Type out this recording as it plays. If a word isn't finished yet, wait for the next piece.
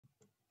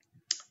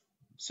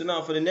So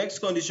now for the next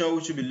condition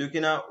we should be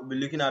looking at, we'll be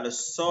looking at a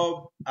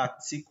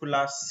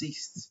subarticular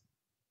cyst.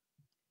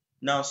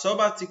 Now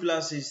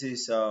subarticular cyst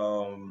is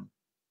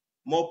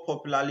more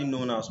popularly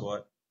known as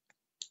what?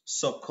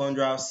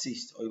 Subchondral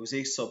cyst, or you would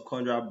say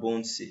subchondral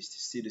bone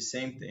cyst. Still the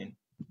same thing.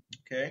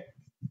 Okay,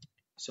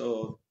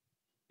 so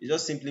it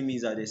just simply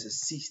means that there's a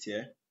cyst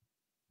here.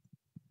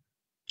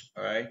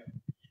 All right,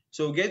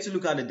 so we get to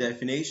look at the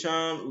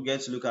definition, we get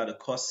to look at the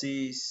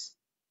causes,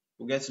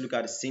 we get to look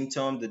at the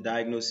symptoms, the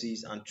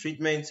diagnosis, and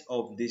treatment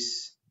of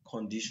these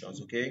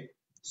conditions. Okay,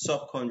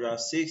 subchondral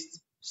cyst,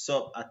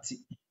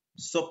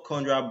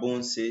 subchondral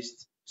bone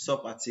cyst,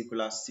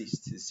 subarticular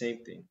cyst, the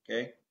same thing.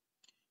 Okay,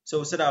 so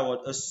we said that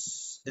what a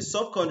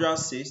subchondral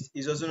cyst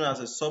is also known as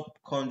a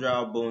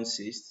subchondral bone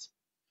cyst.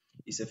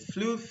 It's a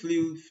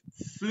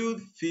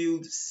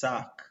fluid-filled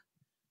sac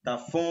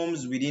that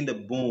forms within the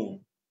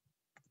bone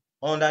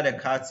under the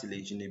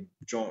cartilage in a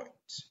joint.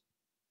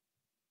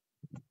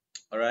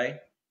 All right,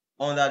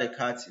 under the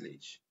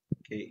cartilage,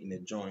 okay, in a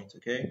joint.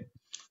 Okay,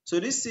 so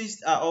these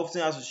cysts are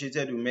often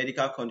associated with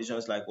medical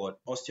conditions like what?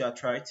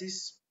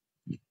 Osteoarthritis,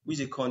 which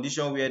is a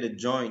condition where the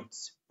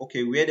joints,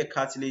 okay, where the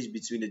cartilage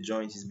between the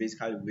joints is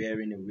basically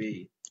wearing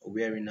away or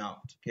wearing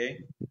out.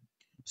 Okay,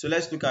 so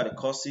let's look at the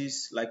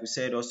causes. Like we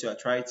said,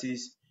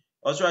 osteoarthritis.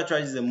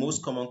 Osteoarthritis is the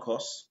most common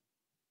cause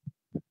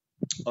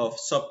of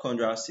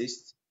subchondral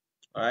cysts.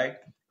 All right,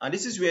 and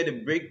this is where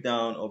the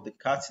breakdown of the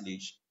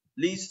cartilage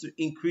leads to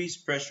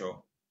increased pressure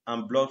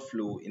and blood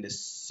flow in the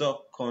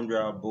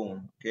subchondral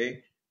bone,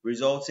 okay,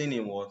 resulting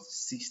in what?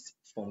 Cyst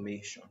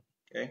formation.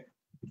 Okay,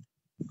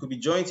 it could be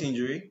joint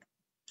injury.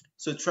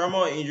 So trauma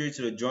or injury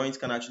to the joint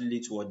can actually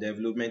lead to a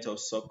development of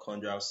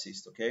subchondral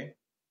cyst. Okay, it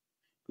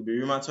could be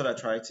rheumatoid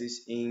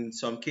arthritis. In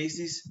some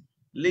cases,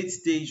 late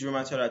stage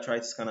rheumatoid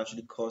arthritis can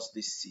actually cause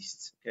this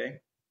cyst.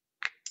 Okay,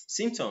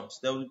 symptoms,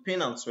 there will be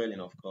pain and swelling,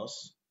 of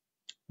course,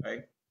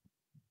 right?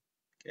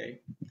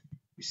 Okay,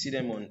 you see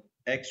them on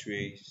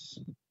x-rays.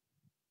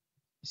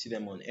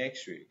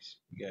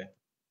 Okay,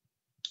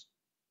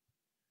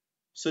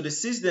 so the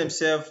cysts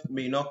themselves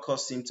may not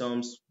cause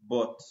symptoms,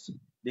 but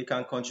they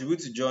can contribute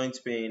to joint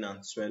pain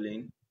and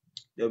swelling.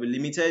 There will be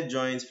limited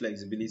joint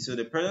flexibility. So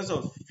the presence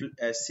of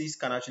cysts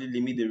can actually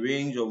limit the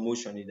range of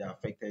motion in the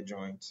affected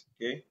joint.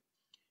 Okay,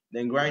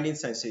 then grinding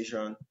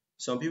sensation.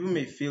 Some people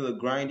may feel a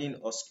grinding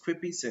or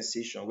scraping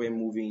sensation when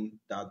moving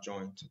that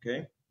joint.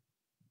 Okay,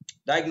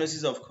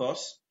 diagnosis, of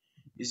course,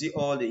 you see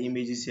all the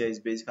images here is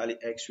basically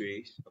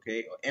x-rays.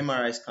 Okay, or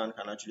MRI scan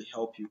can actually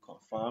help you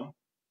confirm.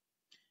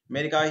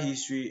 Medical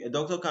history, a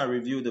doctor can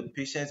review the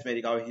patient's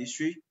medical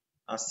history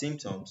and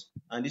symptoms,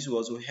 and this will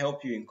also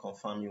help you in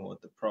confirming what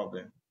the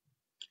problem.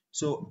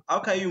 So how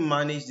can you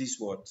manage this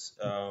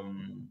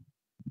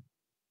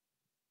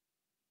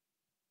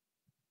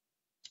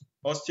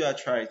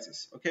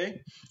osteoarthritis?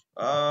 Okay,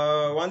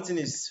 one thing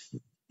is,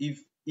 if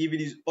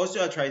it is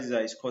osteoarthritis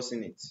that is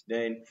causing it,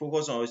 then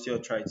focus on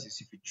osteoarthritis.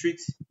 If you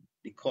treat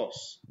the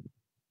cause,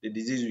 the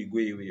disease will go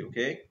away.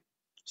 Okay,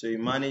 so you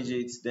manage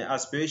it. Then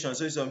aspiration.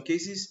 So in some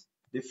cases,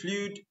 the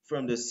fluid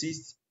from the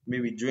cyst may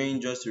be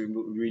drained just to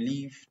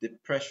relieve the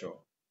pressure,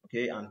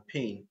 okay, and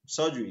pain.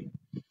 Surgery.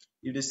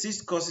 If the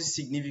cyst causes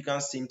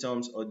significant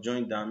symptoms or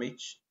joint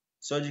damage,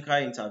 surgical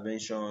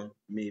intervention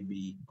may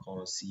be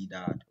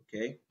considered.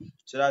 Okay,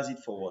 so that's it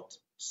for what?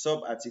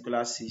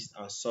 Subarticular cyst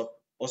and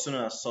also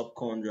known as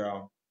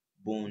subchondral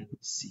bone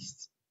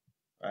cyst.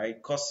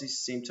 Right? Causes,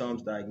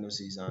 symptoms,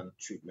 diagnosis, and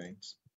treatment.